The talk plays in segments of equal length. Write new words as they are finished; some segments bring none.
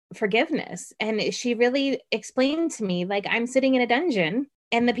forgiveness. And she really explained to me, like, I'm sitting in a dungeon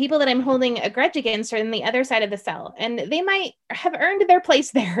and the people that I'm holding a grudge against are in the other side of the cell. And they might have earned their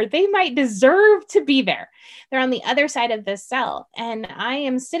place there. They might deserve to be there. They're on the other side of the cell. And I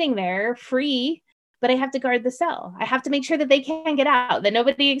am sitting there free, but I have to guard the cell. I have to make sure that they can't get out, that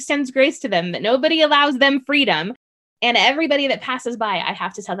nobody extends grace to them, that nobody allows them freedom. And everybody that passes by, I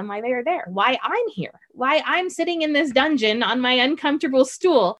have to tell them why they are there, why I'm here, why I'm sitting in this dungeon on my uncomfortable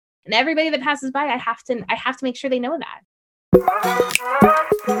stool. And everybody that passes by, I have to make sure they know that.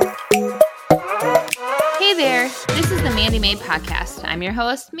 Hey there, this is the Mandy Made Podcast. I'm your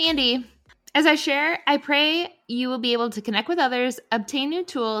host, Mandy. As I share, I pray you will be able to connect with others, obtain new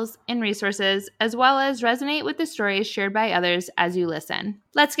tools and resources, as well as resonate with the stories shared by others as you listen.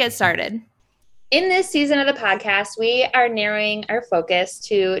 Let's get started. In this season of the podcast, we are narrowing our focus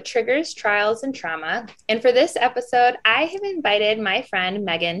to triggers, trials, and trauma. And for this episode, I have invited my friend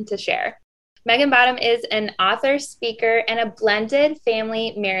Megan to share. Megan Bottom is an author, speaker, and a blended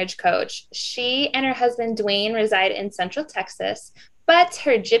family marriage coach. She and her husband, Dwayne, reside in Central Texas, but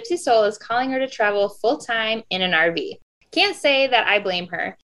her gypsy soul is calling her to travel full-time in an RV. Can't say that I blame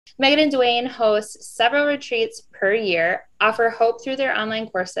her. Megan and Dwayne host several retreats per year, offer hope through their online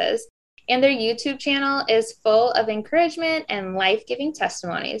courses, and their YouTube channel is full of encouragement and life-giving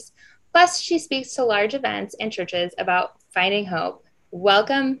testimonies. Plus, she speaks to large events and churches about finding hope.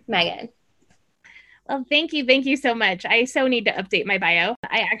 Welcome, Megan. Well, thank you. Thank you so much. I so need to update my bio.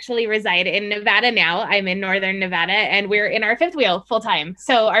 I actually reside in Nevada now. I'm in Northern Nevada, and we're in our fifth wheel full time.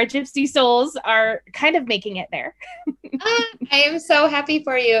 So our gypsy souls are kind of making it there. I am so happy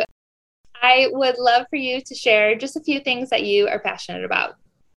for you. I would love for you to share just a few things that you are passionate about.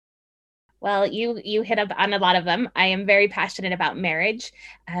 Well, you hit up on a lot of them. I am very passionate about marriage.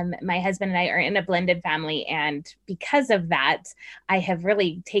 My husband and I are in a blended family, and because of that, I have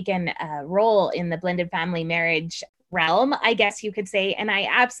really taken a role in the blended family marriage realm, I guess you could say, and I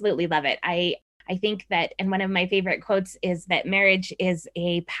absolutely love it. I think that, and one of my favorite quotes is that marriage is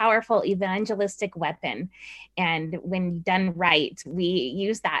a powerful evangelistic weapon. And when done right, we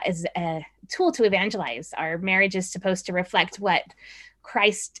use that as a tool to evangelize. Our marriage is supposed to reflect what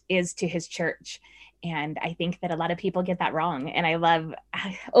Christ is to his church. And I think that a lot of people get that wrong. And I love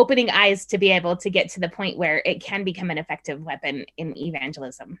opening eyes to be able to get to the point where it can become an effective weapon in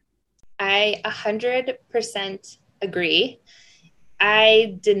evangelism. I 100% agree.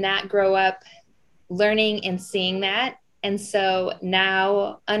 I did not grow up learning and seeing that. And so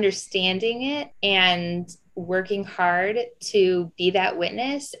now understanding it and working hard to be that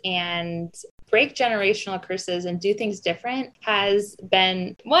witness and break generational curses and do things different has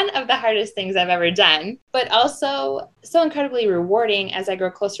been one of the hardest things I've ever done, but also so incredibly rewarding as I grow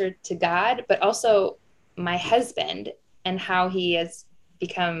closer to God, but also my husband and how he has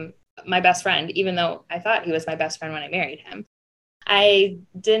become my best friend, even though I thought he was my best friend when I married him. I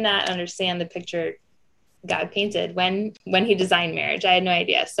did not understand the picture God painted when he designed marriage. I had no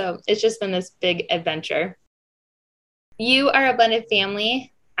idea. So it's just been this big adventure. You are a blended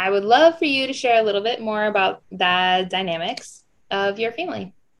family. I would love for you to share a little bit more about the dynamics of your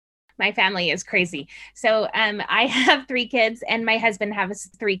family. My family is crazy. So I have 3 kids and my husband has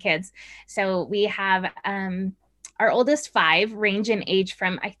 3 kids. So we have our oldest 5 range in age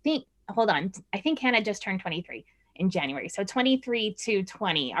from, I think Hannah just turned 23 in January. So 23 to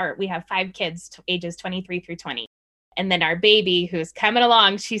 20, we have 5 kids ages 23 through 20. And then our baby who's coming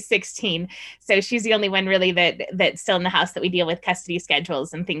along, she's 16. So she's the only one really that's still in the house that we deal with custody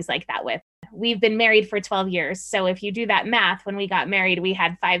schedules and things like that with. We've been married for 12 years. So if you do that math, when we got married, we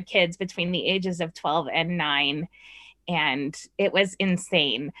had 5 kids between the ages of 12 and 9. And it was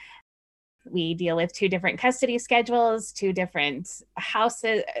insane. We deal with 2 different custody schedules, 2 different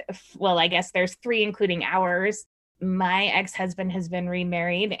houses. Well, I guess there's 3, including ours. My ex-husband has been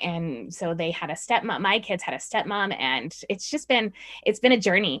remarried. And so they had a stepmom. My kids had a stepmom. And it's been a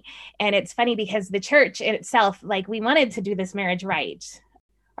journey. And it's funny because the church in itself, like, we wanted to do this marriage right.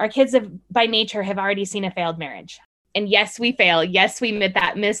 Our kids by nature have already seen a failed marriage. And yes, we fail. Yes, we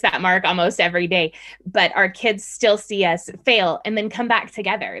miss that mark almost every day. But our kids still see us fail and then come back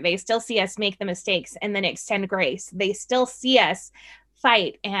together. They still see us make the mistakes and then extend grace. They still see us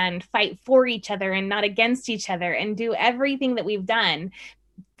fight for each other and not against each other and do everything that we've done.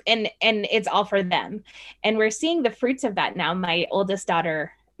 And it's all for them. And we're seeing the fruits of that now. My oldest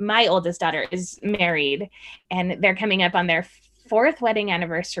daughter is married and they're coming up on their 4th wedding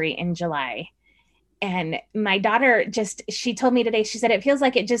anniversary in July. And my daughter she told me today, she said, it feels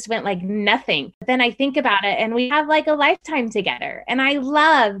like it just went like nothing. But then I think about it and we have like a lifetime together. And I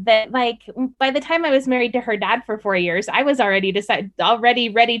love that, like, by the time I was married to her dad for 4 years, I was already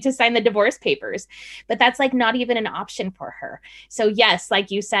ready to sign the divorce papers. But that's like not even an option for her. So yes, like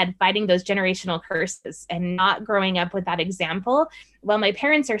you said, fighting those generational curses and not growing up with that example. Well, my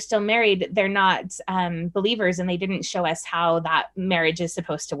parents are still married. They're not believers, and they didn't show us how that marriage is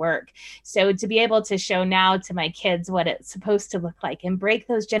supposed to work. So to be able to show now to my kids what it's supposed to look like and break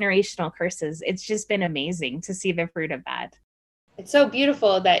those generational curses, it's just been amazing to see the fruit of that. It's so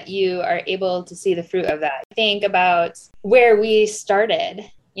beautiful that you are able to see the fruit of that. Think about where we started.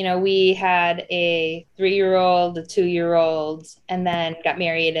 You know, we had a 3-year-old, a 2-year-old, and then got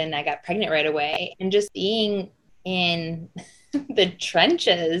married and I got pregnant right away. And just being in the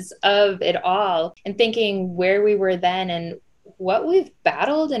trenches of it all and thinking where we were then and what we've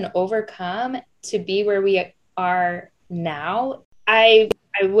battled and overcome to be where we are now, I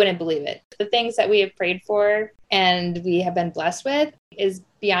wouldn't believe it. The things that we have prayed for and we have been blessed with is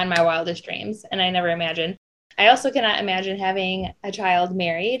beyond my wildest dreams. And I never imagined. I also cannot imagine having a child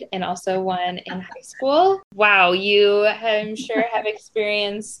married and also one in high school. Wow, you, I'm sure, have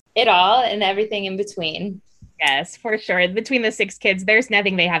experienced it all and everything in between. Yes, for sure. Between the 6 kids, there's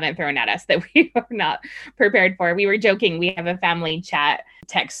nothing they haven't thrown at us that we are not prepared for. We were joking. We have a family chat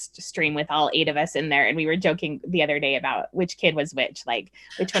text stream with all 8 of us in there. And we were joking the other day about which kid was which, like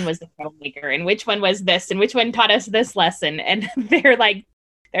which one was the troublemaker and which one was this and which one taught us this lesson. And they're like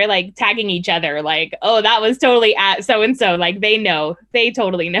tagging each other like, oh, that was totally at so-and-so. Like they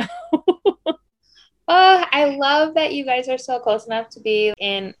totally know. Oh, I love that you guys are so close enough to be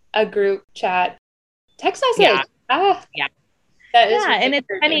in a group chat. Text message. Yeah. And it's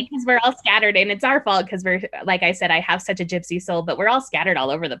funny because we're all scattered, and it's our fault because we're, like I said, I have such a gypsy soul, but we're all scattered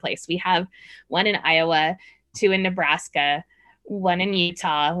all over the place. We have one in Iowa, 2 in Nebraska, 1 in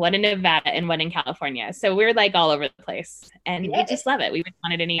Utah, 1 in Nevada, and 1 in California. So we're like all over the place, and we just love it. We wouldn't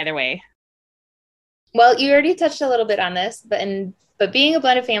want it any other way. Well, you already touched a little bit on this, but being a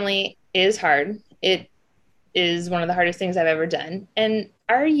blended family is hard. It is one of the hardest things I've ever done. And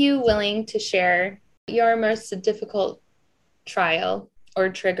are you willing to share your most difficult trial or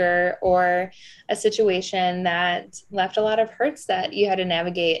trigger or a situation that left a lot of hurts that you had to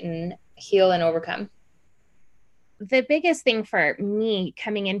navigate and heal and overcome? The biggest thing for me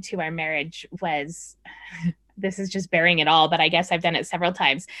coming into our marriage was, this is just bearing it all, but I guess I've done it several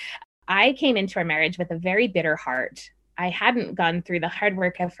times. I came into our marriage with a very bitter heart. I hadn't gone through the hard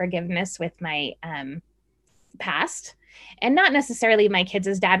work of forgiveness with my past. And not necessarily my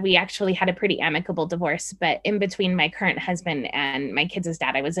kids' dad. We actually had a pretty amicable divorce, but in between my current husband and my kids'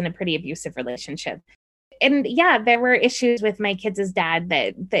 dad, I was in a pretty abusive relationship. And yeah, there were issues with my kids' dad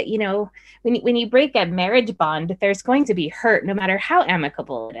that you know, when you break a marriage bond, there's going to be hurt no matter how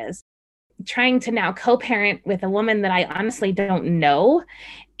amicable it is. Trying to now co-parent with a woman that I honestly don't know,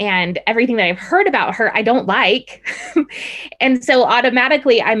 and everything that I've heard about her, I don't like. And so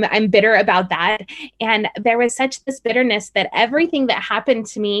automatically I'm bitter about that. And there was such this bitterness that everything that happened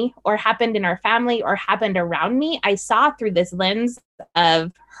to me or happened in our family or happened around me, I saw through this lens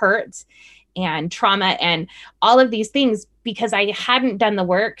of hurt and trauma and all of these things, because I hadn't done the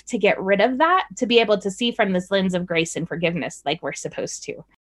work to get rid of that, to be able to see from this lens of grace and forgiveness like we're supposed to.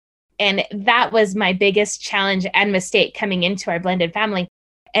 And that was my biggest challenge and mistake coming into our blended family.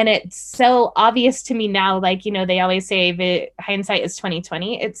 And it's so obvious to me now, like, you know, they always say the hindsight is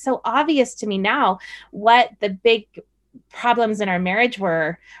 2020. It's so obvious to me now what the big problems in our marriage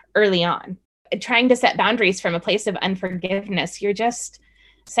were early on. Trying to set boundaries from a place of unforgiveness, you're just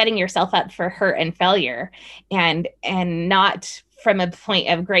setting yourself up for hurt and failure, and not from a point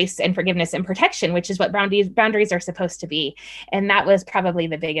of grace and forgiveness and protection, which is what boundaries are supposed to be. And that was probably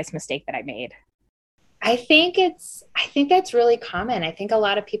the biggest mistake that I made. I think that's really common. I think a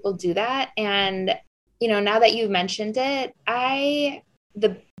lot of people do that. And, you know, now that you've mentioned it,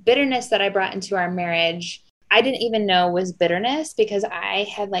 the bitterness that I brought into our marriage, I didn't even know was bitterness because I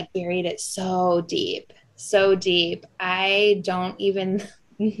had like buried it so deep. I don't even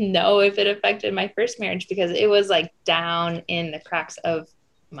know if it affected my first marriage because it was like down in the cracks of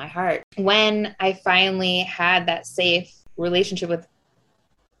my heart. When I finally had that safe relationship with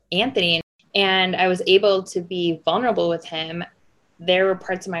Anthony and I was able to be vulnerable with him, there were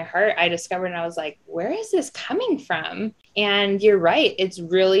parts of my heart I discovered and I was like, where is this coming from? And you're right. It's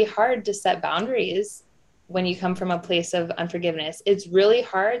really hard to set boundaries when you come from a place of unforgiveness. It's really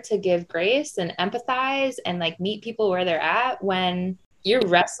hard to give grace and empathize and like meet people where they're at when you're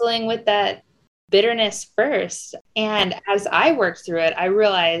wrestling with that bitterness first. And as I worked through it, I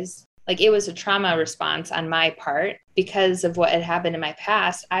realized Like it was a trauma response on my part because of what had happened in my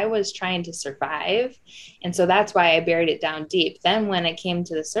past. I was trying to survive. And so that's why I buried it down deep. Then when it came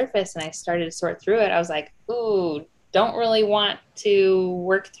to the surface and I started to sort through it, I was like, ooh, don't really want to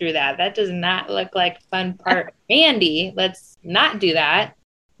work through that. That does not look like fun part. Mandy, let's not do that.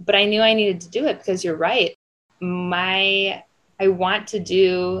 But I knew I needed to do it because you're right. I want to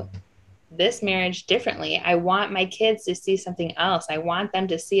do this marriage differently. I want my kids to see something else. I want them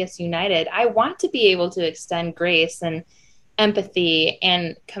to see us united. I want to be able to extend grace and empathy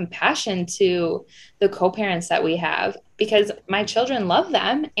and compassion to the co-parents that we have because my children love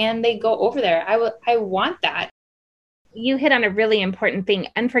them and they go over there. I want that. You hit on a really important thing.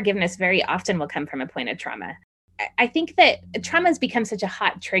 Unforgiveness very often will come from a point of trauma. I think that trauma has become such a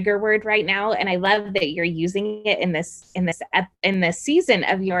hot trigger word right now, and I love that you're using it in this season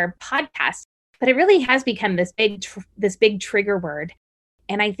of your podcast. But it really has become this big trigger word,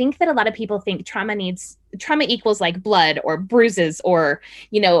 and I think that a lot of people think trauma equals like blood or bruises or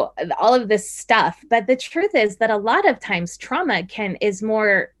all of this stuff. But the truth is that a lot of times trauma is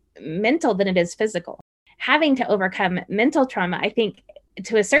more mental than it is physical. Having to overcome mental trauma, I think,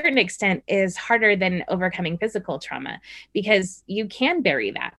 to a certain extent is harder than overcoming physical trauma because you can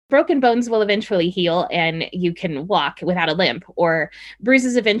bury that. Broken bones will eventually heal and you can walk without a limp, or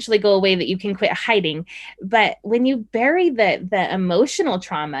bruises eventually go away that you can quit hiding. But when you bury the emotional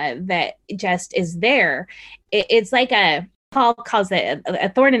trauma that just is there, it's like Paul calls it a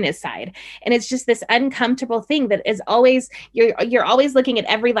thorn in his side. And it's just this uncomfortable thing that is always, you're always looking at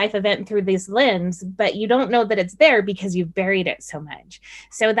every life event through this lens, but you don't know that it's there because you've buried it so much.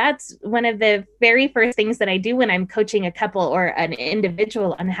 So that's one of the very first things that I do when I'm coaching a couple or an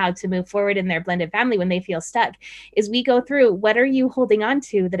individual on how to move forward in their blended family when they feel stuck, is we go through, what are you holding on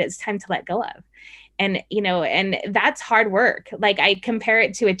to that it's time to let go of? And, and that's hard work. Like I compare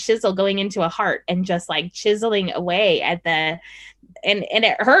it to a chisel going into a heart and just like chiseling away at and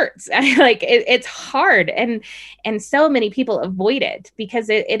it hurts. It's hard. And so many people avoid it because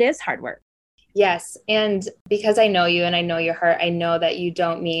it is hard work. Yes. And because I know you and I know your heart, I know that you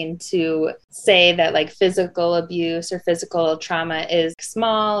don't mean to say that like physical abuse or physical trauma is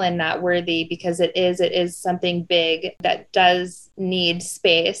small and not worthy, because it is something big that does need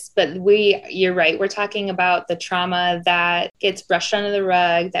space. But you're right. We're talking about the trauma that gets brushed under the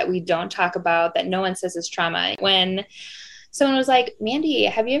rug, that we don't talk about, that no one says is trauma. When someone was like, Mandy,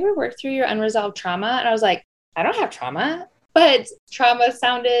 have you ever worked through your unresolved trauma? And I was like, I don't have trauma. But trauma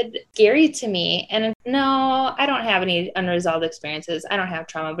sounded scary to me. And no, I don't have any unresolved experiences. I don't have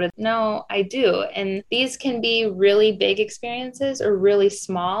trauma, but no, I do. And these can be really big experiences or really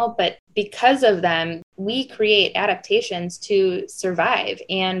small, but because of them, we create adaptations to survive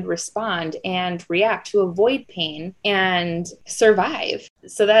and respond and react, to avoid pain and survive.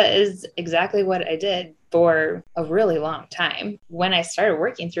 So that is exactly what I did for a really long time. When I started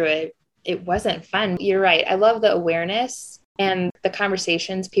working through it, it wasn't fun. You're right. I love the awareness and the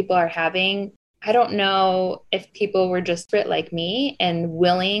conversations people are having. I don't know if people were just like me and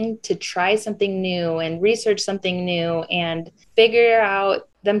willing to try something new and research something new and figure out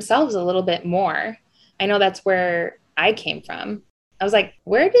themselves a little bit more. I know that's where I came from. I was like,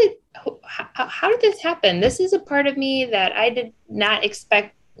 how did this happen? This is a part of me that I did not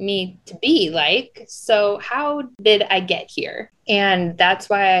expect me to be like. So how did I get here? And that's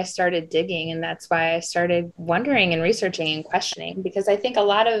why I started digging, and that's why I started wondering and researching and questioning, because I think a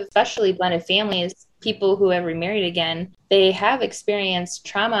lot of, especially blended families, people who have remarried again, they have experienced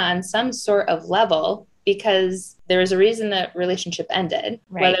trauma on some sort of level because there was a reason that relationship ended,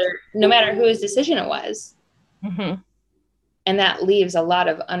 right? No matter whose decision it was. Mm-hmm. And that leaves a lot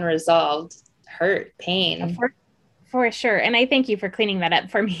of unresolved hurt, pain. For sure. And I thank you for cleaning that up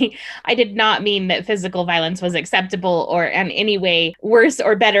for me. I did not mean that physical violence was acceptable or in any way worse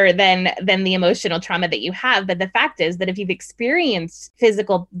or better than the emotional trauma that you have. But the fact is that if you've experienced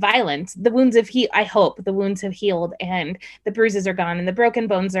physical violence, the wounds have healed. I hope the wounds have healed and the bruises are gone and the broken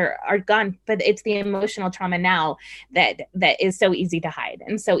bones are gone. But it's the emotional trauma now that is so easy to hide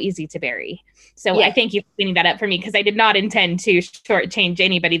and so easy to bury. So yeah. I thank you for cleaning that up for me, because I did not intend to shortchange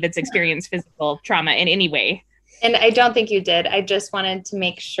anybody that's experienced physical trauma in any way. And I don't think you did. I just wanted to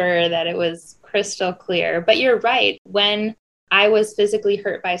make sure that it was crystal clear. But you're right. When I was physically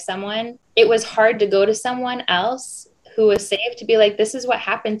hurt by someone, it was hard to go to someone else who was safe to be like, this is what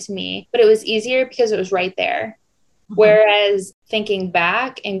happened to me. But it was easier because it was right there. Mm-hmm. Whereas thinking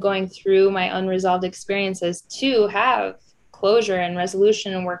back and going through my unresolved experiences to have closure and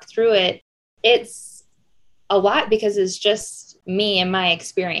resolution and work through it, it's a lot because it's just me and my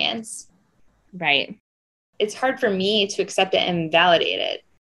experience. Right. It's hard for me to accept it and validate it.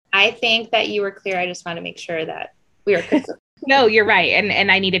 I think that you were clear. I just want to make sure that we were crystal. No, you're right.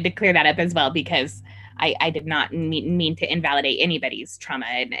 And I needed to clear that up as well, because I did not mean to invalidate anybody's trauma,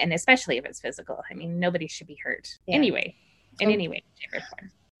 and especially if it's physical. I mean, nobody should be hurt anyway, in any way, shape, or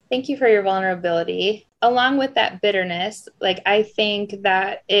form. Thank you for your vulnerability. Along with that bitterness, like, I think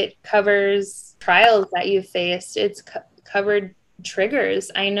that it covers trials that you faced. It's covered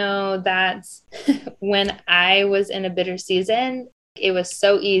triggers. I know that when I was in a bitter season, it was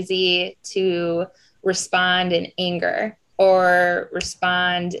so easy to respond in anger or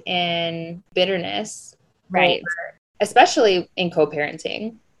respond in bitterness. Right. Especially in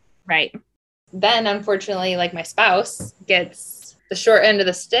co-parenting. Right. Then, unfortunately, like, my spouse gets the short end of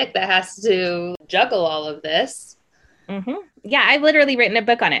the stick that has to juggle all of this. Mm-hmm. Yeah, I've literally written a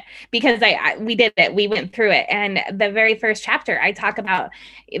book on it, because we did it. We went through it. And the very first chapter, I talk about,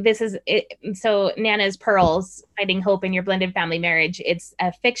 this is it. So Nana's Pearls, Finding Hope in Your Blended Family Marriage. It's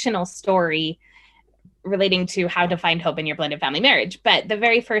a fictional story relating to how to find hope in your blended family marriage. But the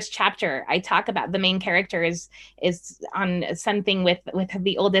very first chapter, I talk about the main character is on something with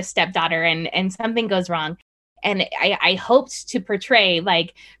the oldest stepdaughter, and something goes wrong. And I hoped to portray,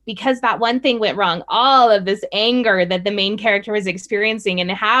 like, because that one thing went wrong, all of this anger that the main character was experiencing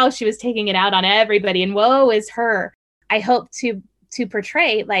and how she was taking it out on everybody, and woe is her. I hope to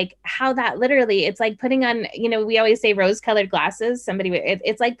portray, like, how that literally, it's like putting on, we always say rose-colored glasses.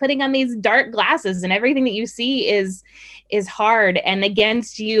 It's like putting on these dark glasses, and everything that you see is hard and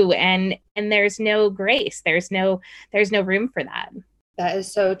against you, and there's no grace. There's no room for that. That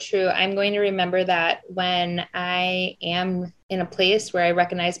is so true. I'm going to remember that when I am in a place where I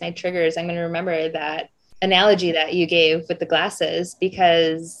recognize my triggers. I'm going to remember that analogy that you gave with the glasses,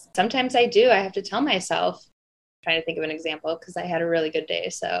 because sometimes I have to tell myself, trying to think of an example because I had a really good day.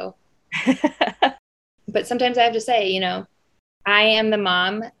 So, but sometimes I have to say, I am the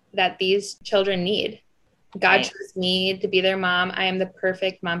mom that these children need. God chose me to be their mom. I am the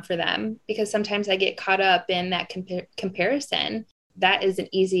perfect mom for them, because sometimes I get caught up in that comparison. That is an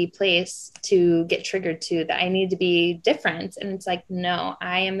easy place to get triggered to, that I need to be different. And it's like, no,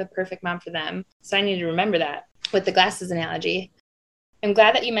 I am the perfect mom for them. So I need to remember that with the glasses analogy. I'm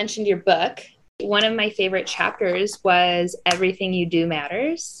glad that you mentioned your book. One of my favorite chapters was Everything You Do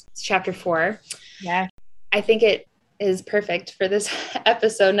Matters. It's chapter 4. Yeah. I think it is perfect for this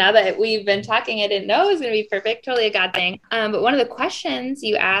episode. Now that we've been talking, I didn't know it was going to be perfect. Totally a God thing. But one of the questions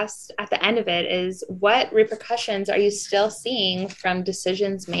you asked at the end of it is, what repercussions are you still seeing from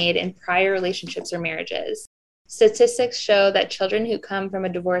decisions made in prior relationships or marriages? Statistics show that children who come from a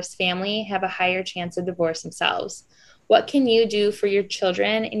divorced family have a higher chance of divorce themselves. What can you do for your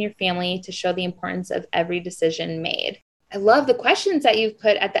children and your family to show the importance of every decision made? I love the questions that you've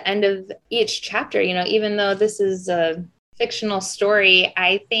put at the end of each chapter. Even though this is a fictional story,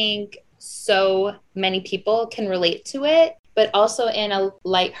 I think so many people can relate to it, but also in a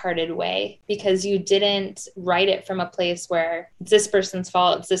lighthearted way, because you didn't write it from a place where it's this person's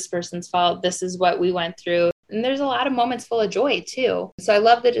fault, this is what we went through. And there's a lot of moments full of joy too. So I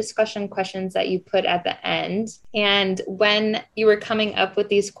love the discussion questions that you put at the end. And when you were coming up with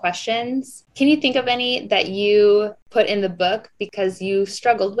these questions, can you think of any that you put in the book because you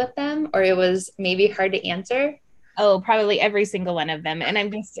struggled with them, or it was maybe hard to answer? Oh, probably every single one of them. And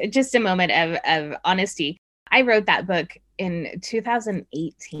I'm just a moment of honesty. I wrote that book in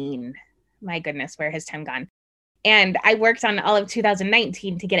 2018. My goodness, where has time gone? And I worked on all of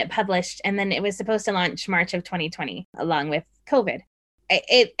 2019 to get it published. And then it was supposed to launch March of 2020, along with COVID.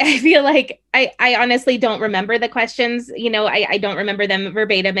 I feel like I honestly don't remember the questions. I don't remember them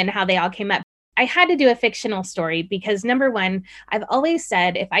verbatim and how they all came up. I had to do a fictional story because, number one, I've always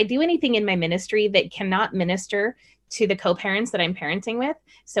said, if I do anything in my ministry that cannot minister to the co-parents that I'm parenting with,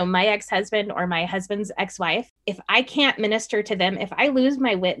 so my ex-husband or my husband's ex-wife, if I can't minister to them, if I lose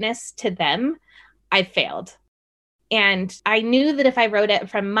my witness to them, I've failed. And I knew that if I wrote it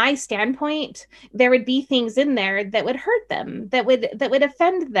from my standpoint, there would be things in there that would hurt them, that would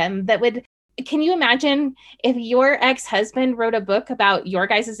offend them, can you imagine if your ex-husband wrote a book about your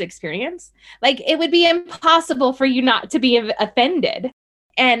guys' experience? Like, it would be impossible for you not to be offended.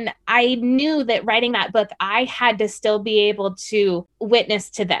 And I knew that writing that book, I had to still be able to witness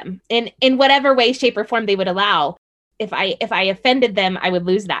to them in whatever way, shape, or form they would allow. If I offended them, I would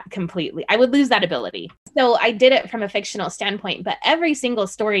lose that completely. I would lose that ability. So I did it from a fictional standpoint, but every single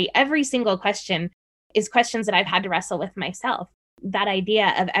story, every single question is questions that I've had to wrestle with myself. That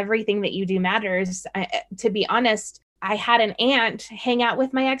idea of everything that you do matters. To be honest, I had an aunt hang out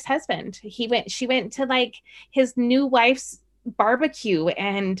with my ex-husband. She went to like his new wife's barbecue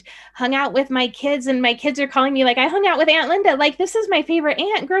and hung out with my kids, and my kids are calling me like, I hung out with Aunt Linda. Like, this is my favorite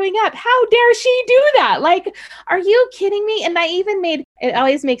aunt growing up. How dare she do that? Like, are you kidding me? And I even made, it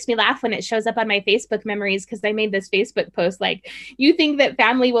always makes me laugh when it shows up on my Facebook memories, because I made this Facebook post like, you think that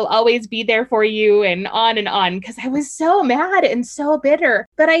family will always be there for you, and on, because I was so mad and so bitter.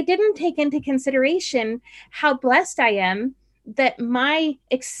 But I didn't take into consideration how blessed I am that my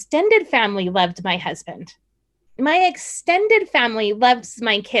extended family loved my husband. My extended family loves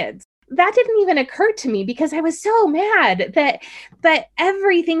my kids. That didn't even occur to me because I was so mad that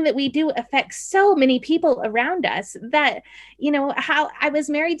everything that we do affects so many people around us. That, you know, how I was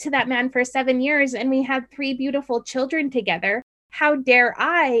married to that man for 7 years and we had 3 beautiful children together. How dare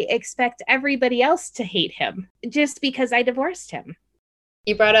I expect everybody else to hate him just because I divorced him?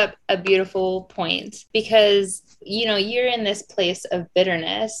 You brought up a beautiful point, because, you know, you're in this place of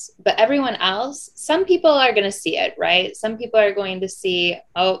bitterness, but everyone else, some people are going to see it, right? Some people are going to see,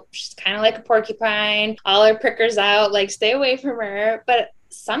 oh, she's kind of like a porcupine, all her prickers out, like, stay away from her. But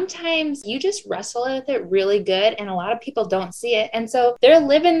sometimes you just wrestle with it really good, and a lot of people don't see it. And so they're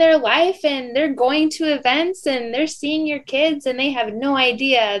living their life and they're going to events and they're seeing your kids, and they have no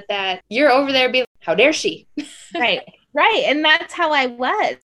idea that you're over there being, how dare she? Right. Right. And that's how I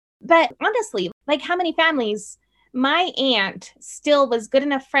was. But honestly, like, how many families, my aunt still was good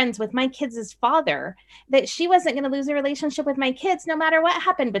enough friends with my kids' father that she wasn't going to lose a relationship with my kids no matter what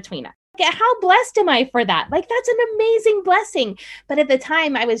happened between us. Like, how blessed am I for that? Like, that's an amazing blessing. But at the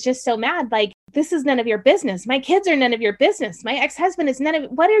time, I was just so mad. Like, this is none of your business. My kids are none of your business. My ex-husband is none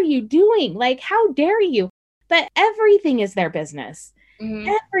of, what are you doing? Like, how dare you? But everything is their business.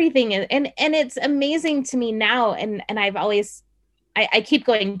 Mm-hmm. Everything is, and it's amazing to me now. And I've always, I keep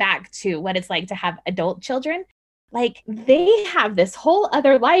going back to what it's like to have adult children. Like, they have this whole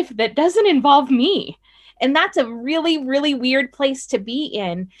other life that doesn't involve me. And that's a really, really weird place to be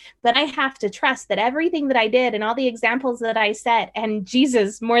in. But I have to trust that everything that I did and all the examples that I set, and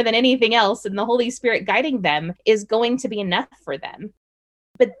Jesus more than anything else, and the Holy Spirit guiding them, is going to be enough for them.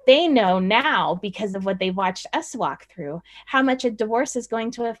 But they know now, because of what they've watched us walk through, how much a divorce is going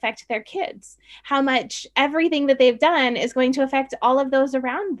to affect their kids, how much everything that they've done is going to affect all of those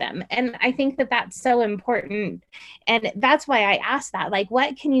around them. And I think that that's so important. And that's why I asked that, like,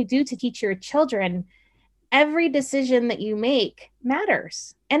 what can you do to teach your children? Every decision that you make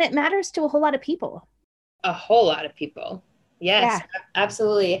matters, and it matters to a whole lot of people. A whole lot of people. Yes, yeah.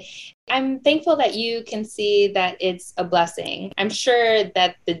 Absolutely. I'm thankful that you can see that it's a blessing. I'm sure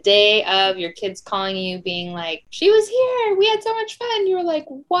that the day of your kids calling you being like, she was here, we had so much fun, you were like,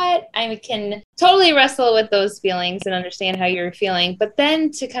 what? I can totally wrestle with those feelings and understand how you're feeling. But then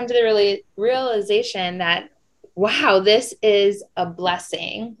to come to the realization that, wow, this is a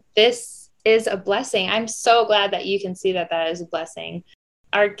blessing. This is a blessing. I'm so glad that you can see that that is a blessing.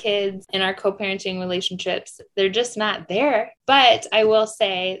 Our kids in our co-parenting relationships, they're just not there. But I will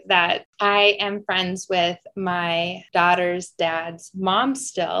say that I am friends with my daughter's dad's mom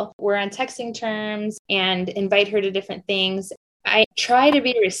still. We're on texting terms and invite her to different things. I try to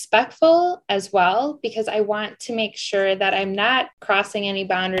be respectful as well, because I want to make sure that I'm not crossing any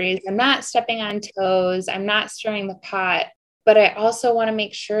boundaries. I'm not stepping on toes. I'm not stirring the pot. But I also want to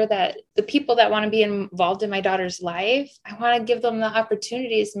make sure that the people that want to be involved in my daughter's life, I want to give them the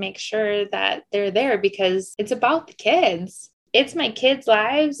opportunities to make sure that they're there, because it's about the kids. It's my kids'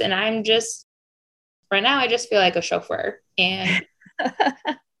 lives. And I'm just, right now, I just feel like a chauffeur and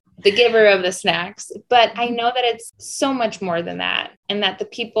the giver of the snacks. But I know that it's so much more than that. And that the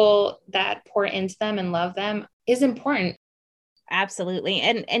people that pour into them and love them is important. Absolutely.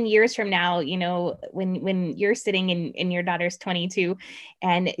 And years from now, you know, when you're sitting in your daughter's 22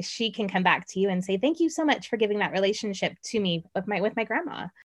 and she can come back to you and say, thank you so much for giving that relationship to me with my grandma.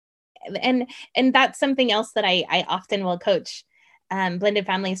 And that's something else that I often will coach blended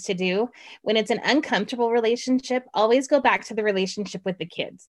families to do. When it's an uncomfortable relationship, always go back to the relationship with the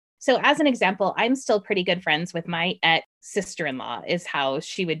kids. So as an example, I'm still pretty good friends with my ex-sister-in-law, is how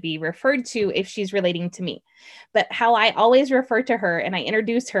she would be referred to if she's relating to me. But how I always refer to her, and I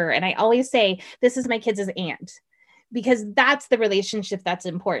introduce her, and I always say, this is my kids' aunt, because that's the relationship that's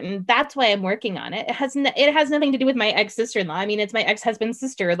important. That's why I'm working on it. It has nothing to do with my ex-sister-in-law. I mean, it's my ex-husband's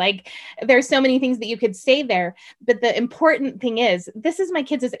sister. Like, there's so many things that you could say there, but the important thing is, this is my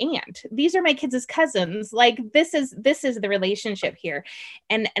kids' aunt. These are my kids' cousins. Like, this is the relationship here.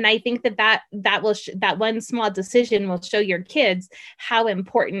 And I think that one small decision will show your kids how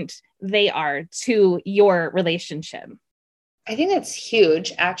important they are to your relationship. I think that's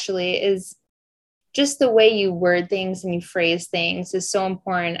huge, actually, is just the way you word things and you phrase things is so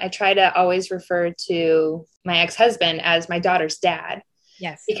important. I try to always refer to my ex-husband as my daughter's dad.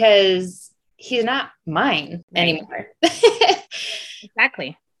 Yes. Because he's not mine anymore.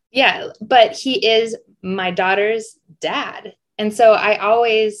 Exactly. Yeah, but he is my daughter's dad. And so I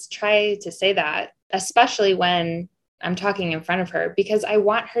always try to say that, especially when I'm talking in front of her, because I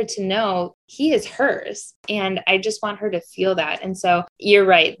want her to know he is hers. And I just want her to feel that. And so you're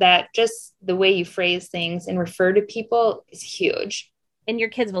right, that just the way you phrase things and refer to people is huge. And your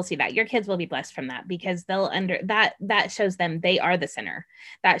kids will see that. Your kids will be blessed from that, because they'll that shows them they are the center.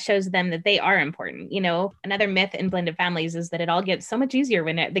 That shows them that they are important. You know, another myth in blended families is that it all gets so much easier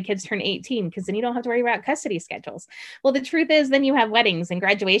when the kids turn 18, because then you don't have to worry about custody schedules. Well, the truth is then you have weddings and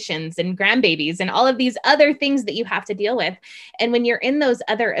graduations and grandbabies and all of these other things that you have to deal with. And when you're in those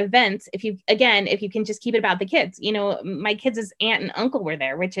other events, if you can just keep it about the kids, you know, my kids' aunt and uncle were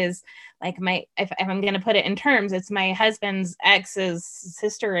there, which is like if I'm going to put it in terms, it's my husband's ex's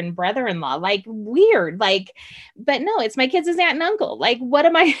sister and brother-in-law, like weird, like, but no, it's my kids' aunt and uncle. Like, what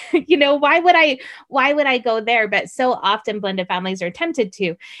am I, you know, why would I go there? But so often blended families are tempted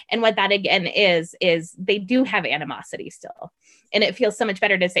to. And what that again is they do have animosity still. And it feels so much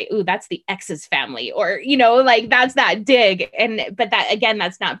better to say, ooh, that's the ex's family, or, you know, like that's that dig. But that, again,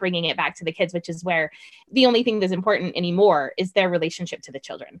 that's not bringing it back to the kids, which is where the only thing that's important anymore is their relationship to the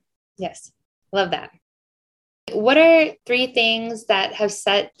children. Yes. Love that. What are 3 things that have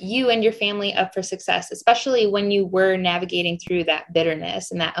set you and your family up for success, especially when you were navigating through that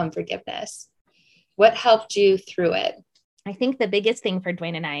bitterness and that unforgiveness? What helped you through it? I think the biggest thing for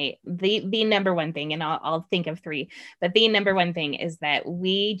Dwayne and I, the number one thing, and I'll think of 3, but the number one thing is that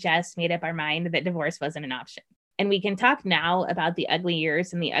we just made up our mind that divorce wasn't an option. And we can talk now about the ugly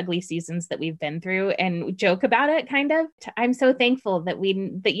years and the ugly seasons that we've been through and joke about it, kind of. I'm so thankful that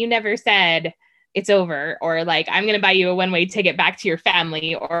you never said it's over, or like, I'm going to buy you a one-way ticket back to your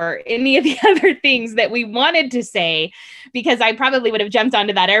family, or any of the other things that we wanted to say, because I probably would have jumped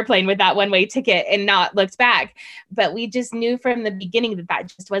onto that airplane with that one-way ticket and not looked back. But we just knew from the beginning that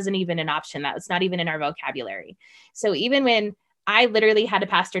just wasn't even an option. That was not even in our vocabulary. So even when I literally had a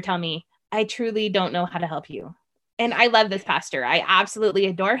pastor tell me, I truly don't know how to help you. And I love this pastor. I absolutely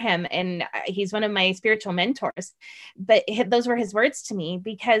adore him. And he's one of my spiritual mentors. But those were his words to me,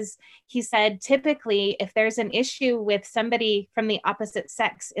 because he said, typically, if there's an issue with somebody from the opposite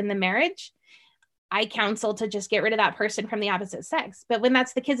sex in the marriage, I counsel to just get rid of that person from the opposite sex. But when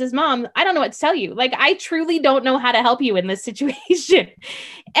that's the kids' mom, I don't know what to tell you. Like, I truly don't know how to help you in this situation.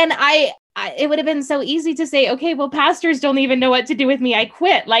 And it would have been so easy to say, okay, well, pastors don't even know what to do with me. I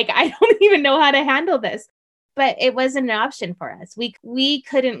quit. Like, I don't even know how to handle this. But it wasn't an option for us. We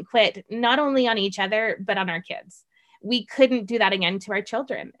couldn't quit, not only on each other, but on our kids. We couldn't do that again to our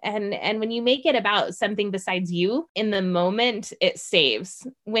children. And when you make it about something besides you in the moment, it saves.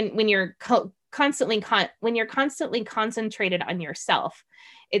 When you're constantly concentrated on yourself,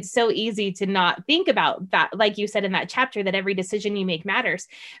 it's so easy to not think about that. Like you said in that chapter, that every decision you make matters,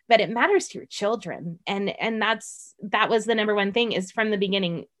 but it matters to your children. And that was the number one thing, is from the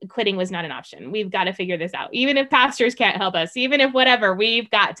beginning, quitting was not an option. We've got to figure this out. Even if pastors can't help us, even if whatever, we've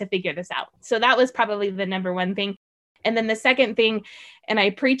got to figure this out. So that was probably the number one thing. And then the second thing, and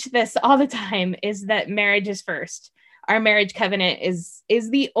I preach this all the time, is that marriage is first. Our marriage covenant is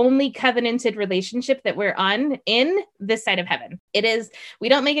the only covenanted relationship that we're on in this side of heaven. It is, we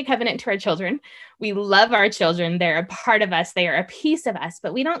don't make a covenant to our children. We love our children. They're a part of us. They are a piece of us,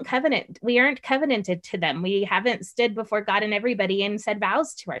 but we don't covenant. We aren't covenanted to them. We haven't stood before God and everybody and said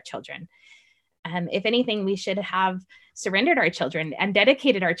vows to our children. If anything, we should have surrendered our children and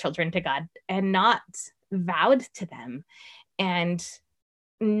dedicated our children to God and not vowed to them. And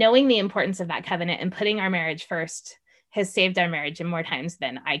knowing the importance of that covenant and putting our marriage first has saved our marriage in more times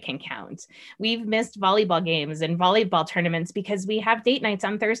than I can count. We've missed volleyball games and volleyball tournaments because we have date nights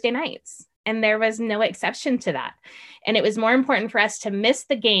on Thursday nights, and there was no exception to that. And it was more important for us to miss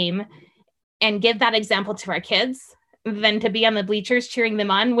the game and give that example to our kids than to be on the bleachers cheering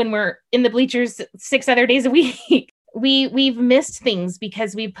them on when we're in the bleachers 6 other days a week. We've missed things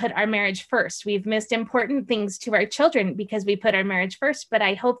because we put our marriage first. We've missed important things to our children because we put our marriage first. But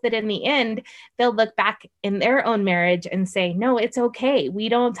I hope that in the end, they'll look back in their own marriage and say, no, it's okay. We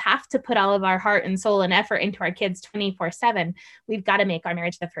don't have to put all of our heart and soul and effort into our kids 24/7. We've got to make our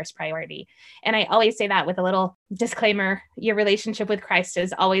marriage the first priority. And I always say that with a little disclaimer: your relationship with Christ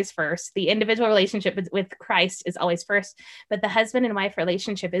is always first. The individual relationship with Christ is always first. But the husband and wife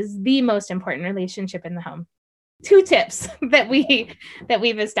relationship is the most important relationship in the home. 2 tips that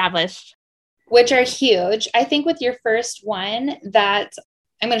we've established, which are huge. I think with your first one, that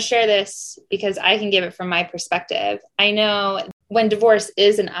I'm going to share this because I can give it from my perspective. I know when divorce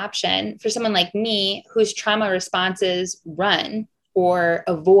is an option for someone like me whose trauma responses run or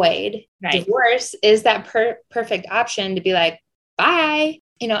avoid, right. Divorce is that perfect option to be like, bye.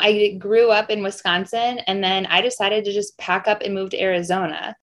 You know, I grew up in Wisconsin and then I decided to just pack up and move to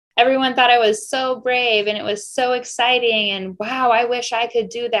Arizona. Everyone thought I was so brave and it was so exciting and wow, I wish I could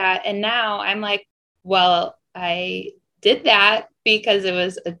do that. And now I'm like, well, I did that because it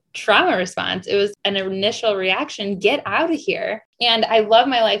was a trauma response. It was an initial reaction, get out of here. And I love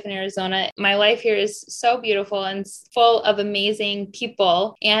my life in Arizona. My life here is so beautiful and full of amazing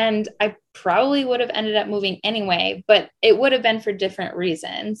people. And I probably would have ended up moving anyway, but it would have been for different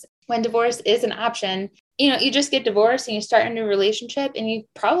reasons. When divorce is an option, you know, you just get divorced and you start a new relationship and you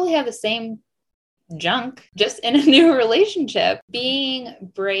probably have the same junk just in a new relationship.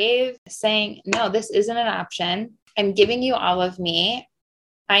 Being brave, saying, no, this isn't an option. I'm giving you all of me.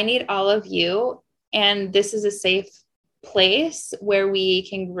 I need all of you. And this is a safe place where we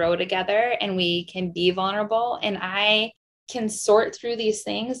can grow together and we can be vulnerable. And I can sort through these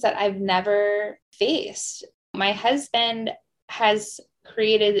things that I've never faced. My husband has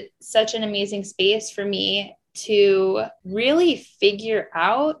created such an amazing space for me to really figure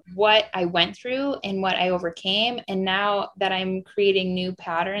out what I went through and what I overcame. And now that I'm creating new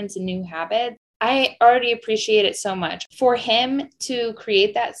patterns and new habits, I already appreciate it so much. For him to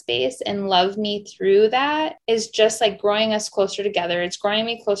create that space and love me through that is just like growing us closer together. It's growing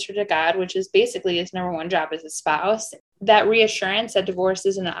me closer to God, which is basically his number one job as a spouse. That reassurance that divorce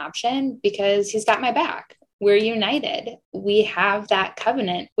isn't an option because he's got my back. We're united. We have that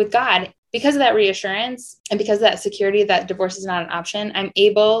covenant with God. Because of that reassurance and because of that security that divorce is not an option, I'm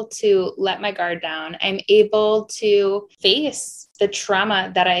able to let my guard down. I'm able to face the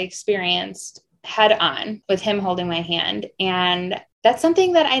trauma that I experienced head on with him holding my hand. And that's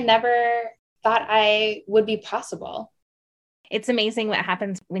something that I never thought I would be possible. It's amazing what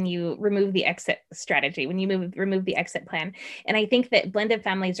happens when you remove the exit strategy, when you remove the exit plan. And I think that blended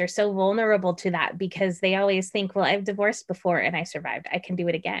families are so vulnerable to that because they always think, well, I've divorced before and I survived. I can do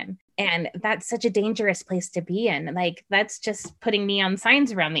it again. And that's such a dangerous place to be in. Like, that's just putting neon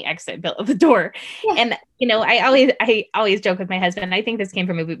signs around the exit of the door. Yeah. And, you know, I always joke with my husband, I think this came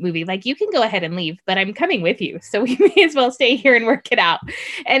from a movie, like, you can go ahead and leave, but I'm coming with you. So we may as well stay here and work it out.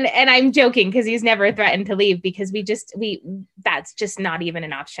 And I'm joking because he's never threatened to leave because that's just not even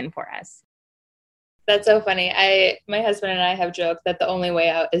an option for us. That's so funny. My husband and I have joked that the only way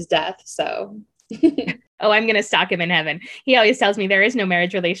out is death. So oh, I'm going to stalk him in heaven. He always tells me there is no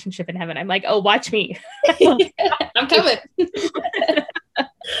marriage relationship in heaven. I'm like, oh, watch me. I'm coming.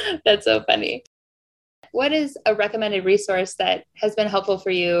 That's so funny. What is a recommended resource that has been helpful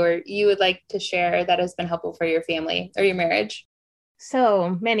for you or you would like to share that has been helpful for your family or your marriage?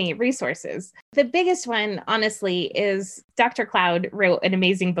 So many resources. The biggest one, honestly, is Dr. Cloud wrote an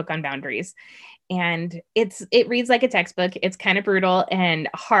amazing book on boundaries. And it reads like a textbook. It's kind of brutal and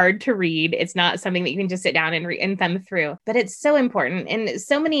hard to read. It's not something that you can just sit down and thumb through, but it's so important. And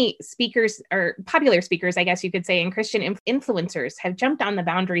so many speakers, or popular speakers, I guess you could say, and Christian influencers have jumped on the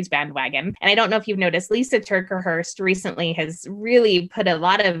boundaries bandwagon. And I don't know if you've noticed, Lisa TerKeurst recently has really put a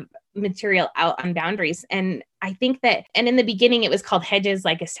lot of material out on boundaries. And I think that, and in the beginning, it was called hedges,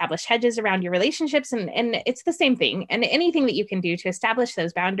 like establish hedges around your relationships. And it's the same thing. And anything that you can do to establish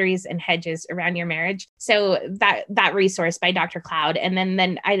those boundaries and hedges around your marriage. So that resource by Dr. Cloud. And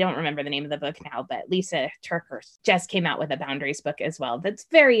then I don't remember the name of the book now, but Lisa TerKeurst just came out with a boundaries book as well. That's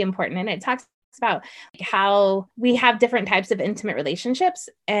very important. And it talks about how we have different types of intimate relationships,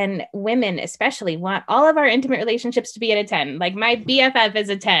 and women especially want all of our intimate relationships to be at a 10. Like, my BFF is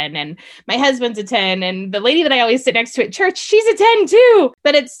a 10 and my husband's a 10 and the lady that I always sit next to at church, she's a 10 too.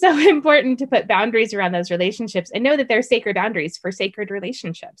 But it's so important to put boundaries around those relationships and know that they're sacred boundaries for sacred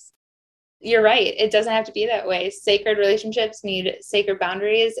relationships. You're right. It doesn't have to be that way. Sacred relationships need sacred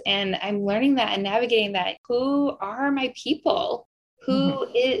boundaries. And I'm learning that and navigating that. Who are my people? Who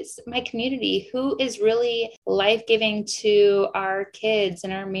is my community? Who is really life-giving to our kids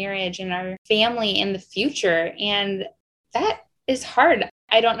and our marriage and our family in the future? And that is hard.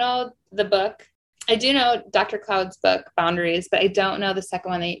 I don't know the book. I do know Dr. Cloud's book, Boundaries, but I don't know the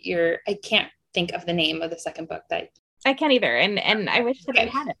second one that I can't think of the name of the second book that I can't either. And I wish that I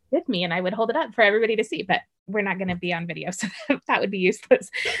had it with me and I would hold it up for everybody to see, but we're not going to be on video. So that would be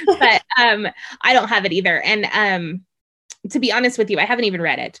useless. But I don't have it either. And to be honest with you, I haven't even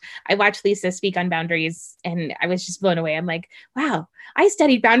read it. I watched Lisa speak on boundaries and I was just blown away. I'm like, wow, I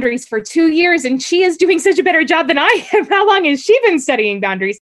studied boundaries for 2 years and she is doing such a better job than I am. How long has she been studying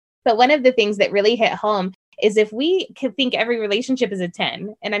boundaries? But one of the things that really hit home is if we could think every relationship is a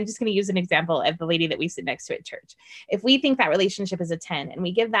 10, and I'm just going to use an example of the lady that we sit next to at church. If we think that relationship is a 10 and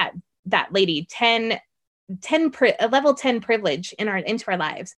we give that lady a level 10 privilege into our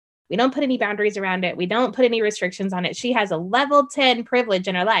lives, we don't put any boundaries around it. We don't put any restrictions on it. She has a level 10 privilege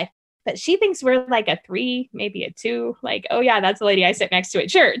in her life, but she thinks we're like a 3, maybe a 2, like, oh yeah, that's the lady I sit next to at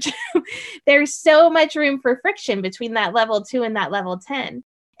church. There's so much room for friction between that level 2 and that level 10.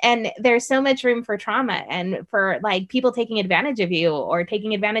 And there's so much room for trauma and for like people taking advantage of you or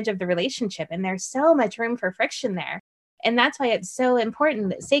taking advantage of the relationship. And there's so much room for friction there. And that's why it's so important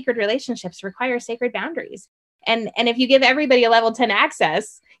that sacred relationships require sacred boundaries. And if you give everybody a level 10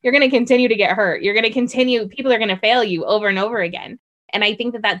 access, you're going to continue to get hurt. You're going to continue, people are going to fail you over and over again. And I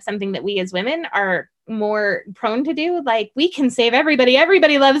think that that's something that we as women are more prone to do. Like, we can save everybody.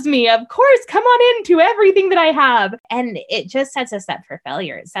 Everybody loves me. Of course, come on into everything that I have. And it just sets us up for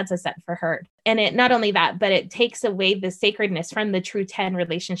failure. It sets us up for hurt. And it not only that, but it takes away the sacredness from the true 10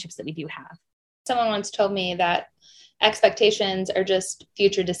 relationships that we do have. Someone once told me that expectations are just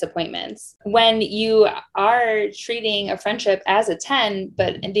future disappointments. When you are treating a friendship as a 10,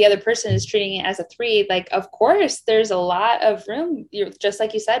 but the other person is treating it as a 3, like, of course, there's a lot of room, just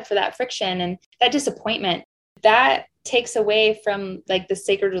like you said, for that friction and that disappointment. That takes away from like the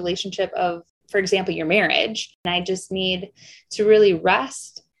sacred relationship of, for example, your marriage. And I just need to really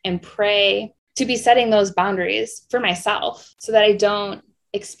rest and pray to be setting those boundaries for myself so that I don't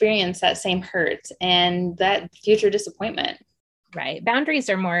experience that same hurt and that future disappointment. Right. Boundaries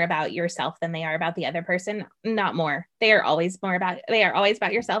are more about yourself than they are about the other person. Not more. They are always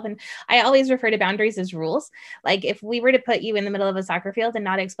about yourself. And I always refer to boundaries as rules. Like, if we were to put you in the middle of a soccer field and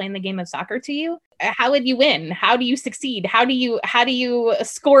not explain the game of soccer to you, how would you win? How do you succeed? How do you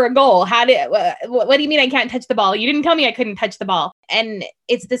score a goal? What do you mean I can't touch the ball? You didn't tell me I couldn't touch the ball. And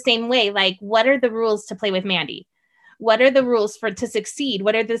it's the same way. Like, what are the rules to play with Mandy? What are the rules to succeed?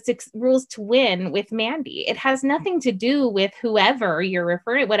 What are the rules to win with Mandy? It has nothing to do with whoever you're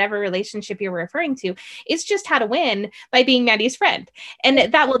referring, whatever relationship you're referring to. It's just how to win by being Mandy's friend.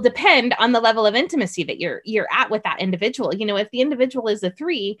 And that will depend on the level of intimacy that you're at with that individual. You know, if the individual is a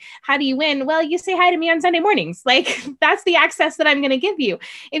 3, how do you win? Well, you say hi to me on Sunday mornings. Like, that's the access that I'm going to give you.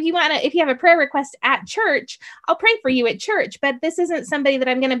 If you have a prayer request at church, I'll pray for you at church, but this isn't somebody that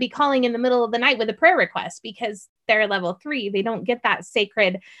I'm going to be calling in the middle of the night with a prayer request because they're level 3. They don't get that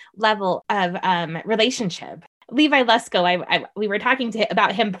sacred level of relationship. Levi Lusko, we were talking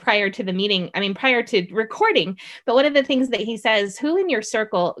about him prior to recording, but one of the things that he says, who in your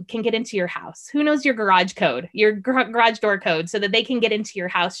circle can get into your house? Who knows your garage code, your garage door code, so that they can get into your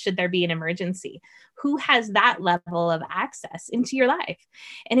house should there be an emergency? Who has that level of access into your life?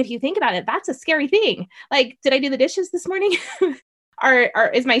 And if you think about it, that's a scary thing. Like, did I do the dishes this morning?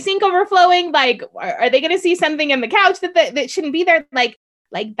 Is my sink overflowing? Like, are they going to see something in the couch that shouldn't be there? Like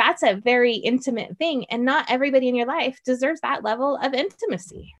that's a very intimate thing. And not everybody in your life deserves that level of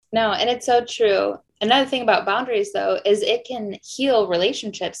intimacy. No, and it's so true. Another thing about boundaries, though, is it can heal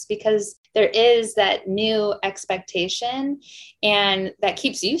relationships because there is that new expectation and that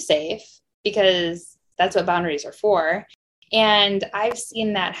keeps you safe because that's what boundaries are for. And I've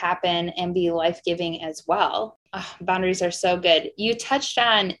seen that happen and be life-giving as well. Oh, boundaries are so good. You touched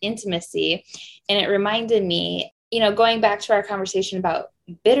on intimacy, and it reminded me, going back to our conversation about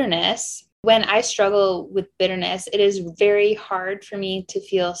bitterness, when I struggle with bitterness, it is very hard for me to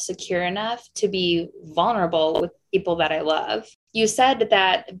feel secure enough to be vulnerable with people that I love. You said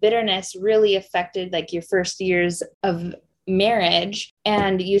that bitterness really affected like your first years of marriage.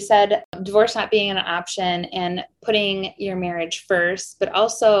 And you said divorce not being an option and putting your marriage first, but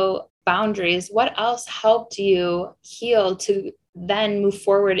also boundaries. What else helped you heal to then move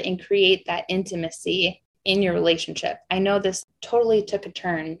forward and create that intimacy in your relationship? I know this totally took a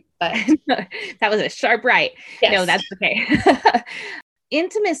turn, but that was a sharp right. Yes. No, that's okay.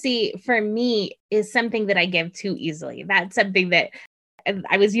 Intimacy for me is something that I give too easily. That's something that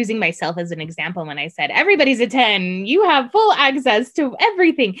I was using myself as an example when I said, everybody's a 10, you have full access to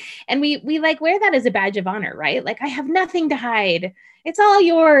everything. And we like wear that as a badge of honor, right? Like, I have nothing to hide. It's all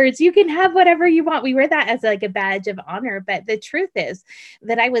yours. You can have whatever you want. We wear that as like a badge of honor. But the truth is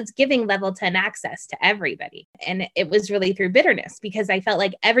that I was giving level 10 access to everybody. And it was really through bitterness because I felt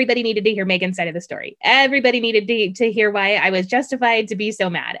like everybody needed to hear Megan's side of the story. Everybody needed to hear why I was justified to be so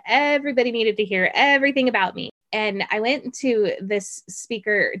mad. Everybody needed to hear everything about me. And I went to this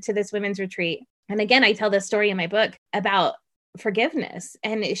women's retreat. And again, I tell this story in my book about forgiveness.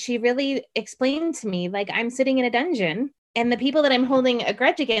 And she really explained to me, like, I'm sitting in a dungeon And the people that I'm holding a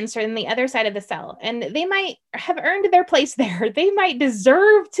grudge against are on the other side of the cell. And they might have earned their place there. They might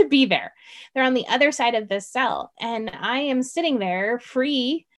deserve to be there. They're on the other side of this cell. And I am sitting there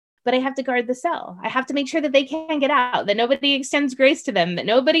free, but I have to guard the cell. I have to make sure that they can't get out, that nobody extends grace to them, that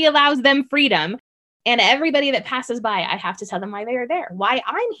nobody allows them freedom. And everybody that passes by, I have to tell them why they are there, why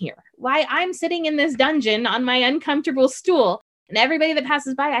I'm here, why I'm sitting in this dungeon on my uncomfortable stool. And everybody that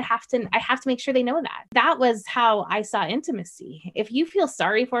passes by, I have to make sure they know that. That was how I saw intimacy. If you feel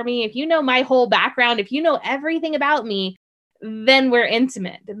sorry for me, if you know my whole background, if you know everything about me, then we're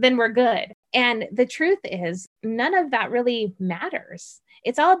intimate, then we're good. And the truth is, none of that really matters.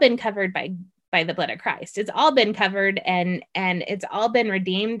 It's all been covered by the blood of Christ. It's all been covered and it's all been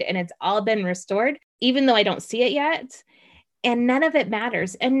redeemed and it's all been restored, even though I don't see it yet. And none of it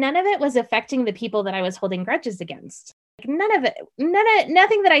matters. And none of it was affecting the people that I was holding grudges against. None of it,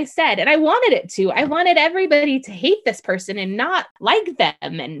 nothing that I said. And I wanted it to. I wanted everybody to hate this person and not like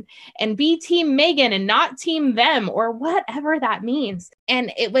them and be team Megan and not team them, or whatever that means.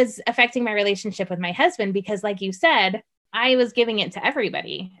 And it was affecting my relationship with my husband because, like you said, I was giving it to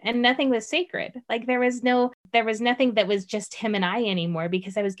everybody and nothing was sacred. Like there was nothing that was just him and I anymore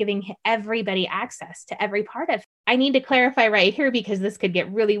because I was giving everybody access to every part of it. I need to clarify right here because this could get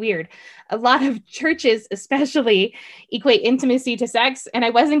really weird. A lot of churches especially equate intimacy to sex, and I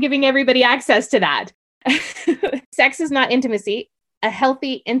wasn't giving everybody access to that. Sex is not intimacy. A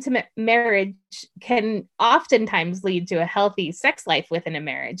healthy, intimate marriage can oftentimes lead to a healthy sex life within a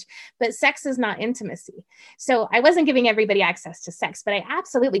marriage, but sex is not intimacy. So I wasn't giving everybody access to sex, but I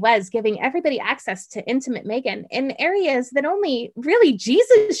absolutely was giving everybody access to intimate Megan in areas that only really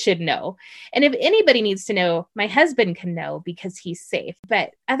Jesus should know. And if anybody needs to know, my husband can know because he's safe, but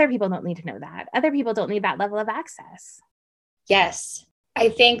other people don't need to know that. Other people don't need that level of access. Yes. I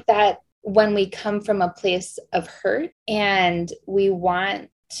think that when we come from a place of hurt and we want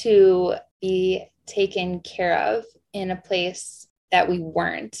to be taken care of in a place that we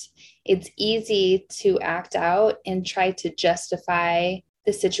weren't, it's easy to act out and try to justify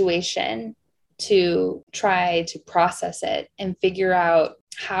the situation, to try to process it and figure out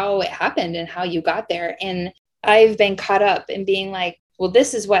how it happened and how you got there. And I've been caught up in being like, well,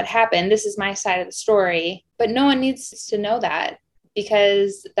 this is what happened. This is my side of the story, but no one needs to know that.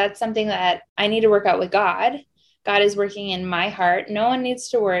 Because that's something that I need to work out with God. God is working in my heart. No one needs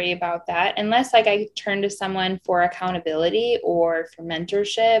to worry about that unless I turn to someone for accountability or for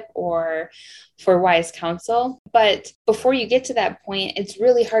mentorship or for wise counsel. But before you get to that point, it's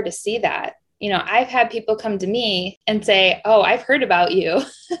really hard to see that. I've had people come to me and say, oh, I've heard about you.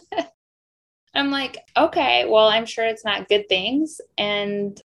 I'm like, okay, well, I'm sure it's not good things.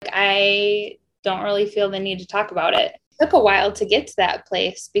 And I don't really feel the need to talk about it. Took a while to get to that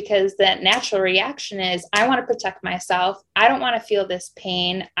place because that natural reaction is I want to protect myself. I don't want to feel this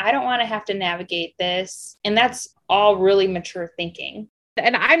pain. I don't want to have to navigate this. And that's all really mature thinking.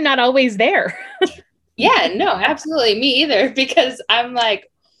 And I'm not always there. Yeah, no, absolutely. Me either. Because I'm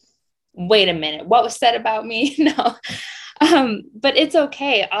like, wait a minute, what was said about me? No, but it's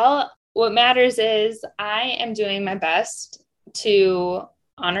okay. What matters is I am doing my best to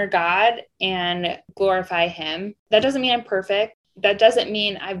honor God and glorify him. That doesn't mean I'm perfect. That doesn't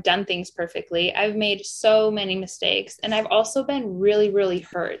mean I've done things perfectly. I've made so many mistakes and I've also been really, really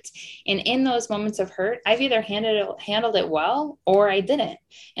hurt. And in those moments of hurt, I've either handled it well or I didn't.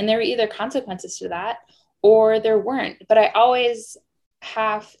 And there were either consequences to that or there weren't. But I always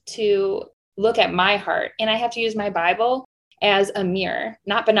have to look at my heart and I have to use my Bible as a mirror,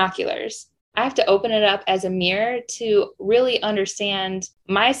 not binoculars. I have to open it up as a mirror to really understand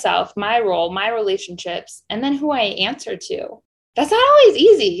myself, my role, my relationships, and then who I answer to. That's not always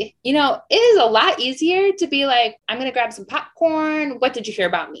easy. It is a lot easier to be like, I'm going to grab some popcorn. What did you hear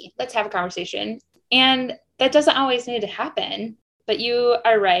about me? Let's have a conversation. And that doesn't always need to happen. But you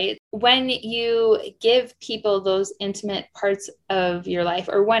are right. When you give people those intimate parts of your life,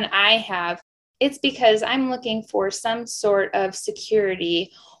 or when I have, it's because I'm looking for some sort of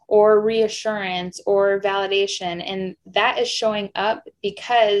security or reassurance or validation. And that is showing up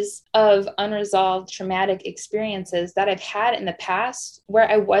because of unresolved traumatic experiences that I've had in the past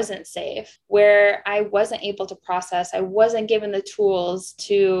where I wasn't safe, where I wasn't able to process, I wasn't given the tools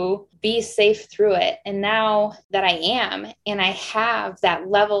to be safe through it. And now that I am, and I have that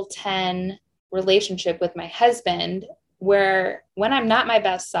level 10 relationship with my husband, where when I'm not my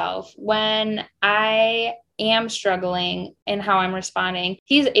best self, when I am struggling in how I'm responding,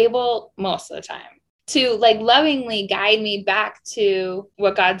 he's able most of the time to like lovingly guide me back to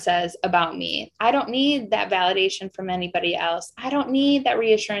what God says about me. I don't need that validation from anybody else. I don't need that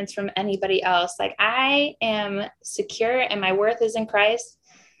reassurance from anybody else. Like I am secure and my worth is in Christ,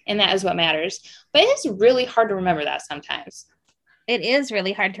 and that is what matters. But it's really hard to remember that sometimes. It is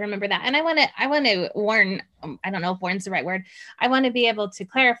really hard to remember that. And I want to warn, I don't know if warn's the right word. I want to be able to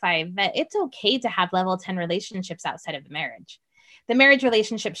clarify that it's okay to have level 10 relationships outside of the marriage. The marriage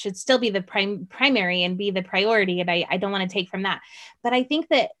relationship should still be the primary and be the priority. And I don't want to take from that. But I think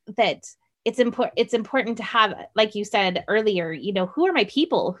that it's important to have, like you said earlier, you know, who are my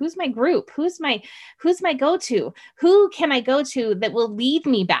people? Who's my group? Who's my go-to? Who can I go to that will lead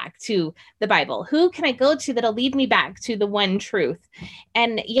me back to the Bible? Who can I go to that'll lead me back to the one truth?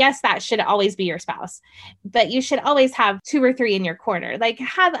 And yes, that should always be your spouse, but you should always have 2 or 3 in your corner. Like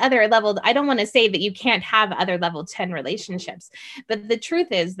have other level. I don't want to say that you can't have other level 10 relationships, but the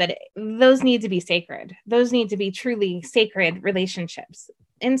truth is that those need to be sacred. Those need to be truly sacred relationships.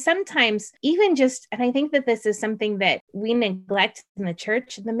 And sometimes even just, and I think that this is something that we neglect in the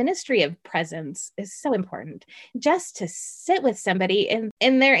church, the ministry of presence is so important. Just to sit with somebody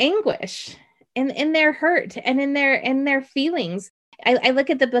in their anguish, in their hurt and in their feelings. I look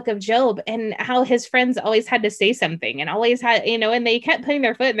at the book of Job and how his friends always had to say something and always had, you know, and they kept putting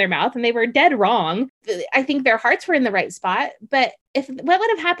their foot in their mouth and they were dead wrong. I think their hearts were in the right spot. But what would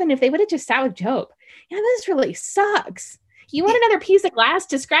have happened if they would have just sat with Job? Yeah, this really sucks. You want another piece of glass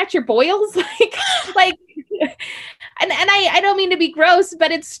to scratch your boils? like, and I don't mean to be gross,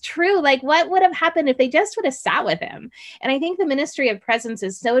 but it's true. Like what would have happened if they just would have sat with him? And I think the ministry of presence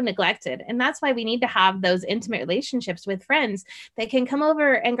is so neglected. And that's why we need to have those intimate relationships with friends that can come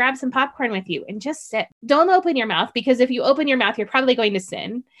over and grab some popcorn with you and just sit. Don't open your mouth, because if you open your mouth, you're probably going to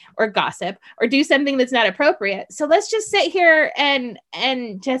sin or gossip or do something that's not appropriate. So let's just sit here and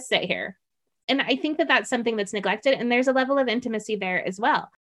just sit here. And I think that that's something that's neglected. And there's a level of intimacy there as well.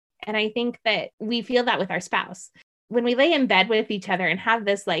 And I think that we feel that with our spouse. When we lay in bed with each other and have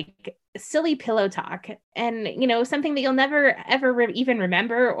this like silly pillow talk and, you know, something that you'll never, ever even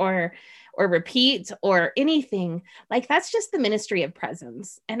remember or repeat or anything, like that's just the ministry of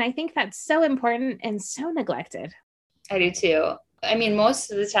presence. And I think that's so important and so neglected. I do too. I mean,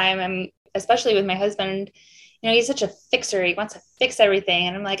 most of the time especially with my husband, you know, he's such a fixer. He wants to fix everything.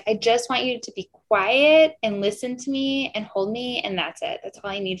 And I'm like, I just want you to be quiet and listen to me and hold me. And that's it. That's all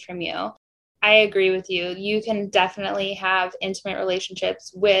I need from you. I agree with you. You can definitely have intimate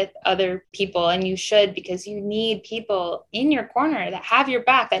relationships with other people, and you should, because you need people in your corner that have your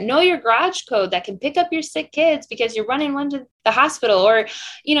back, that know your garage code, that can pick up your sick kids because you're running one to the hospital. Or,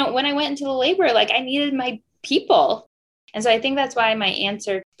 you know, when I went into the labor, like I needed my people. And so I think that's why my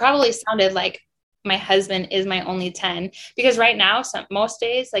answer probably sounded like my husband is my only 10, because right now, most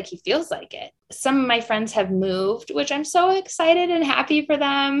days, like he feels like it. Some of my friends have moved, which I'm so excited and happy for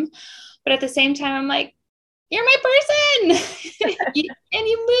them. But at the same time, I'm like, you're my person and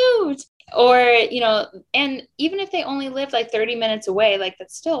you moved. Or, you know, and even if they only live like 30 minutes away, like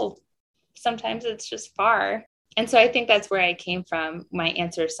that's still, sometimes it's just far. And so I think that's where I came from. My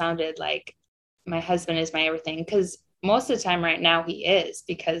answer sounded like my husband is my everything, because most of the time right now he is,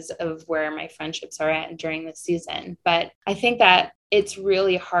 because of where my friendships are at during this season. But I think that it's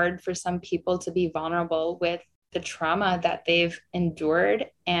really hard for some people to be vulnerable with the trauma that they've endured.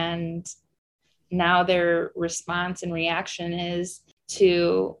 And now their response and reaction is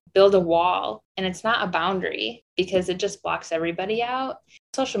to build a wall. And it's not a boundary, because it just blocks everybody out.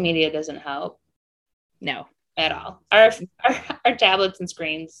 Social media doesn't help. No, at all. Our tablets and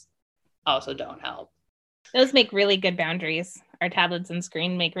screens also don't help. Those make really good boundaries. Our tablets and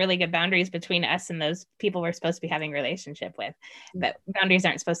screen make really good boundaries between us and those people we're supposed to be having a relationship with. But boundaries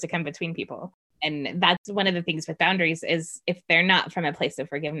aren't supposed to come between people. And that's one of the things with boundaries, is if they're not from a place of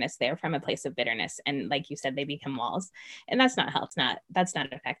forgiveness, they're from a place of bitterness. And like you said, they become walls. And that's not helped. That's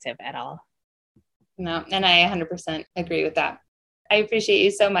not effective at all. No, and I 100% agree with that. I appreciate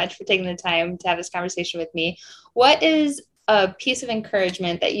you so much for taking the time to have this conversation with me. What is a piece of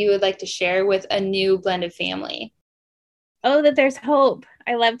encouragement that you would like to share with a new blended family? Oh, that there's hope.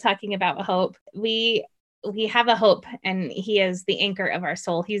 I love talking about hope. We have a hope, and he is the anchor of our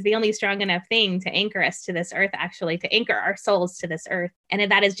soul. He's the only strong enough thing to anchor us to this earth, actually, to anchor our souls to this earth. And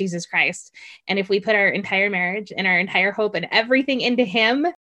that is Jesus Christ. And if we put our entire marriage and our entire hope and everything into him,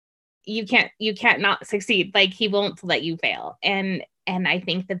 you can't not succeed. Like he won't let you fail. And I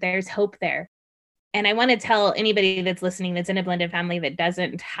think that there's hope there. And I want to tell anybody that's listening that's in a blended family that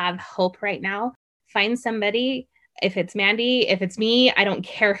doesn't have hope right now, find somebody. If it's Mandy, if it's me, I don't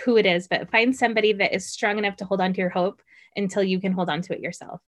care who it is, but find somebody that is strong enough to hold on to your hope until you can hold on to it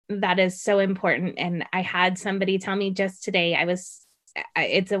yourself. that is so important. And I had somebody tell me just today,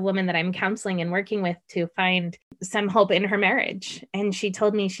 it's a woman that I'm counseling and working with to find some hope in her marriage. And she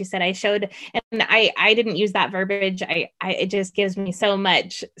told me, she said, and I didn't use that verbiage. It just gives me so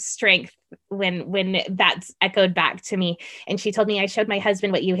much strength when that's echoed back to me. And she told me, I showed my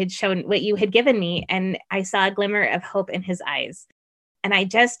husband what you had given me. And I saw a glimmer of hope in his eyes. And I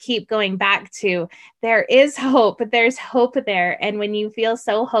just keep going back to, there is hope, but there's hope there. And when you feel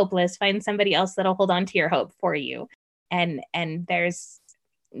so hopeless, find somebody else that'll hold on to your hope for you. And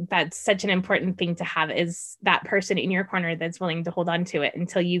that's such an important thing to have, is that person in your corner that's willing to hold on to it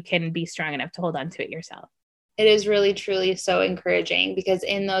until you can be strong enough to hold on to it yourself. It is really, truly so encouraging, because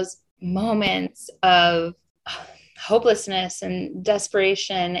in those moments of hopelessness and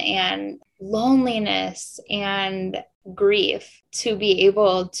desperation and loneliness and grief, to be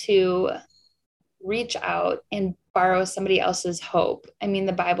able to reach out and borrow somebody else's hope. I mean,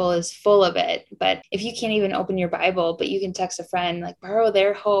 the Bible is full of it, but if you can't even open your Bible, but you can text a friend, like borrow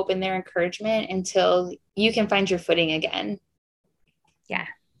their hope and their encouragement until you can find your footing again. Yeah.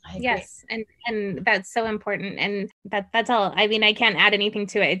 Yes. And that's so important. And that's all. I mean, I can't add anything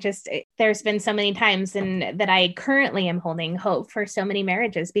to it. There's been so many times that I currently am holding hope for so many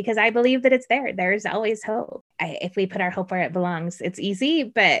marriages, because I believe that it's there. There's always hope. If we put our hope where it belongs, it's easy,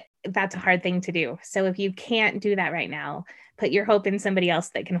 but that's a hard thing to do. So if you can't do that right now, put your hope in somebody else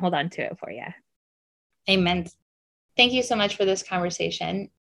that can hold on to it for you. Amen. Thank you so much for this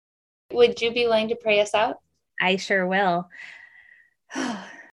conversation. Would you be willing to pray us out? I sure will.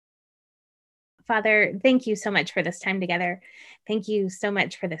 Father, thank you so much for this time together. Thank you so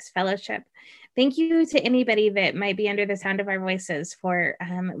much for this fellowship. Thank you to anybody that might be under the sound of our voices for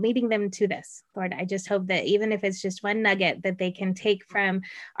leading them to this. Lord, I just hope that even if it's just one nugget that they can take from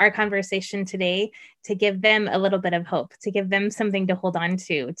our conversation today, to give them a little bit of hope, to give them something to hold on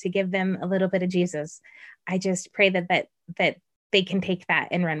to give them a little bit of Jesus. I just pray that they can take that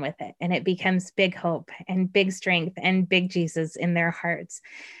and run with it, and it becomes big hope and big strength and big Jesus in their hearts.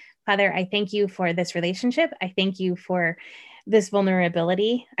 Father, I thank you for this relationship. I thank you for this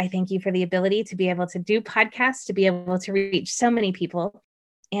vulnerability. I thank you for the ability to be able to do podcasts, to be able to reach so many people.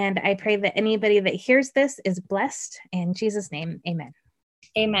 And I pray that anybody that hears this is blessed. In Jesus' name, amen.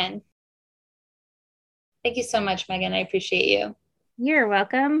 Amen. Thank you so much, Megan. I appreciate you. You're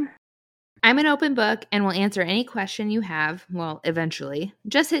welcome. I'm an open book and will answer any question you have, well, eventually.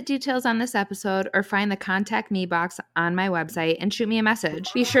 Just hit details on this episode or find the contact me box on my website and shoot me a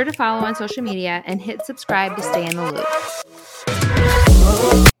message. Be sure to follow on social media and hit subscribe to stay in the loop.